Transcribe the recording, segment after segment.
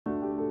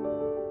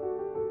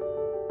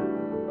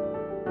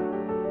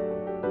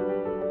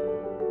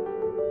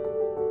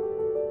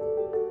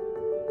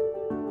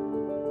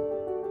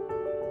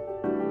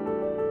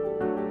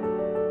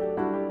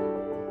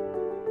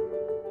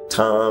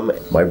Tom,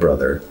 my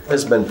brother,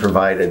 has been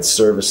provided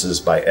services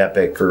by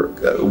Epic for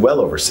well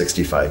over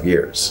 65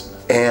 years,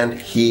 and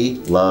he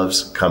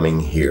loves coming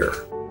here.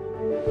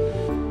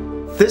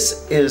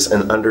 This is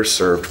an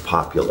underserved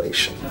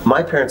population.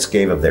 My parents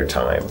gave of their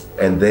time,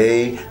 and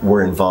they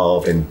were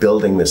involved in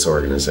building this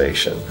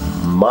organization.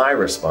 My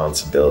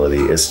responsibility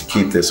is to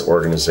keep this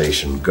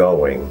organization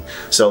going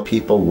so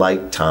people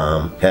like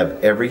Tom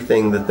have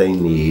everything that they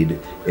need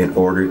in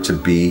order to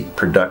be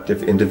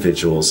productive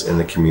individuals in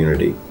the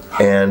community.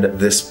 And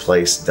this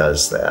place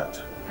does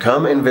that.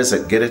 Come and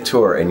visit, get a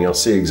tour, and you'll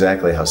see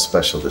exactly how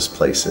special this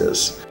place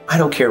is. I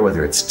don't care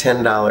whether it's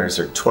 $10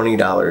 or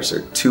 $20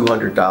 or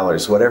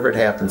 $200, whatever it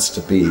happens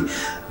to be,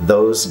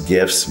 those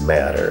gifts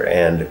matter.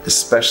 And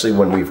especially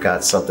when we've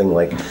got something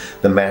like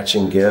the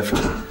matching gift,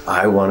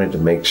 I wanted to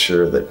make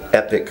sure that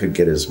Epic could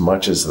get as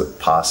much as it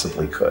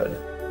possibly could.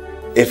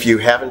 If you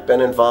haven't been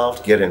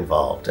involved, get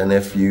involved. And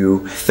if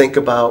you think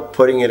about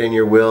putting it in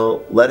your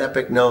will, let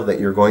Epic know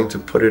that you're going to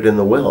put it in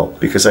the will,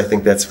 because I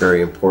think that's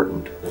very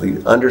important. The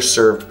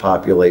underserved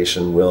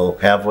population will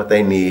have what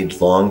they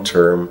need long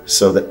term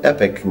so that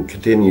Epic can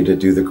continue to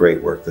do the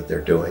great work that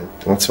they're doing.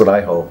 That's what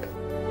I hope.